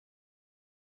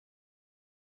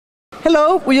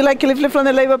Hello, would you like a leaflet from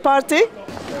the Labour Party?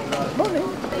 Morning.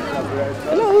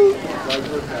 Hello.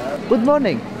 Good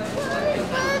morning.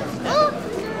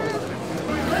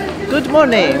 Good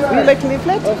morning. Would you like a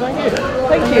leaflet? Oh, thank you.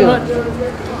 Thank you.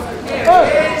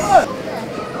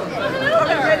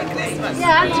 Merry Christmas.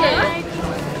 Yeah,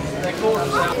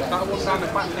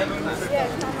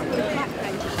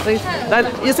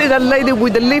 you see that lady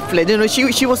with the leaflet, you know,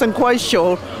 she wasn't quite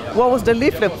sure what was the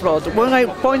leaflet for. When I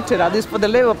pointed out this for the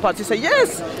Labour Party, she said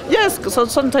yes, yes. So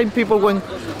sometimes people,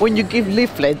 when you give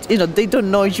leaflets, you know, they don't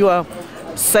know you are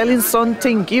selling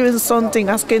something, giving something,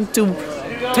 asking to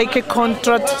take a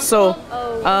contract. So,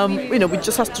 you know, we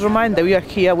just have to remind that we are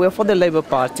here, we're for the Labour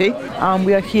Party, and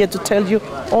we are here to tell you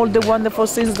all the wonderful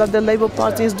things that the Labour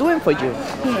Party is doing for you.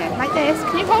 Here, like this.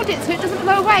 Can you hold it so it doesn't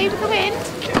blow away with the wind?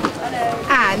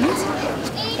 And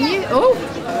you, oh,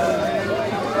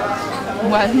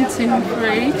 1, 2, 3.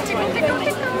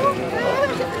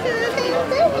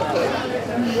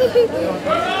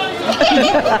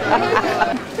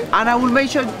 And I will make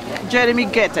sure Jeremy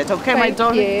gets it, okay, my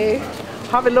darling? Thank you.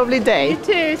 Have a lovely day. You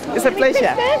too. It's a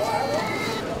pleasure.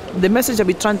 Christmas. The message I've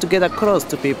been trying to get across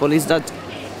to people is that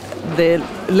the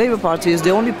Labour Party is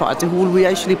the only party who will be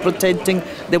actually protecting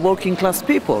the working class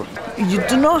people. You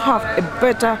do not have a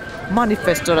better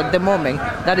manifesto at the moment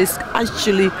that is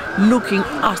actually looking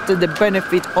after the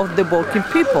benefit of the working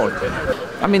people.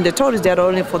 I mean, the Tories, they are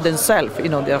only for themselves, you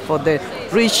know, they are for the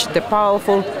rich, the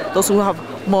powerful, those who have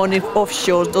money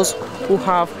offshore, those who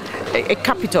have a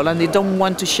capital and they don't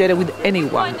want to share it with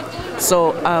anyone.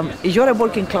 So if you're a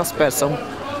working class person,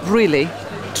 really,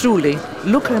 truly,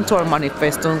 look into our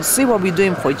manifesto, see what we're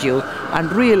doing for you,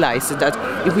 and realize that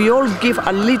if we all give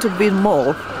a little bit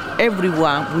more,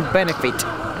 everyone will benefit.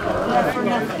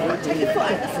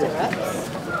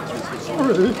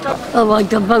 Oh, I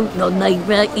can vote on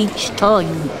Labour each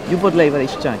time. You vote Labour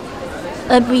each time?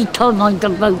 Every time I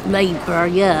can vote Labour,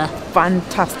 yeah.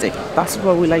 Fantastic. That's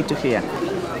what we like to hear.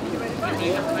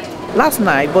 Last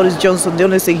night, Boris Johnson, the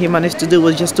only thing he managed to do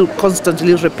was just to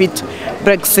constantly repeat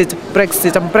Brexit,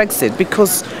 Brexit and Brexit,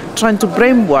 because trying to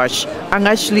brainwash and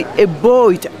actually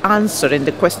avoid answering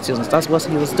the questions, that's what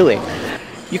he was doing.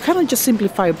 You cannot just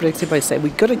simplify Brexit by saying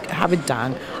we've got to have it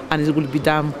done and it will be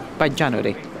done by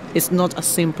January. It's not as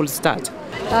simple as that.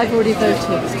 I've already voted.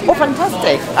 Oh,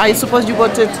 fantastic. I suppose you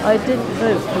voted... I didn't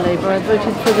vote for Labour. I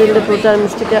voted for the Liberal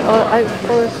Dems to get out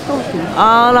Boris Johnson.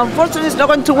 Unfortunately, it's not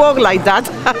going to work like that.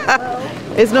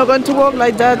 It's not going to work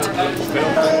like that.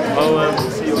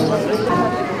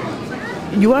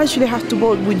 You actually have to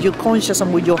vote with your conscience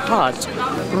and with your heart,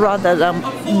 rather than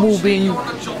moving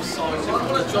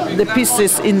the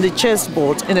pieces in the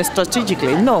chessboard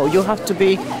strategically. No, you have to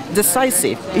be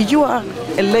decisive. If you are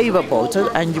a Labour voter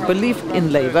and you believe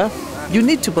in Labour, you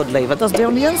need to vote Labour. That's the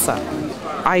only answer.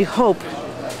 I hope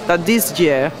that this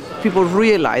year people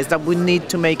realize that we need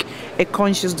to make a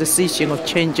conscious decision of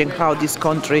changing how this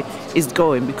country is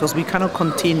going, because we cannot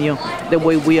continue the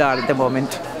way we are at the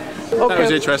moment. Okay. That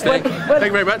was interesting. Thank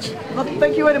you very much. No,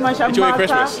 thank you very much. Enjoy your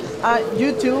Christmas.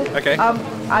 You too. Okay.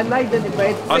 I like the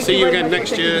debate. I'll see you again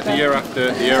next year, the year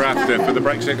after for the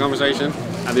Brexit conversation,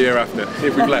 and the year after,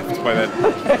 if we've left by then.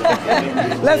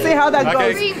 Let's see how that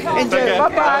goes. Enjoy. Bye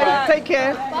bye. Take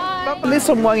care. There's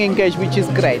someone engaged, which is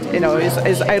great. You know,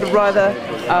 I'd rather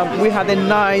we had a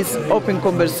nice, open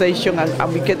conversation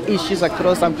and we get issues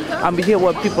across and we hear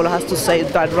what people have to say,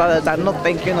 that rather than no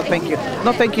thank you, no thank you.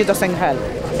 No thank you doesn't help.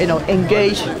 You know,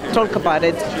 engage, talk about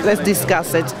it, let's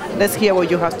discuss it, let's hear what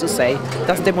you have to say.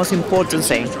 That's the most important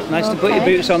thing. Nice to put your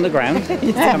boots on the ground,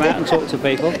 come out and talk to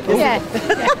people. Yeah.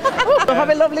 Have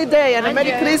a lovely day and a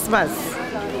Merry Christmas.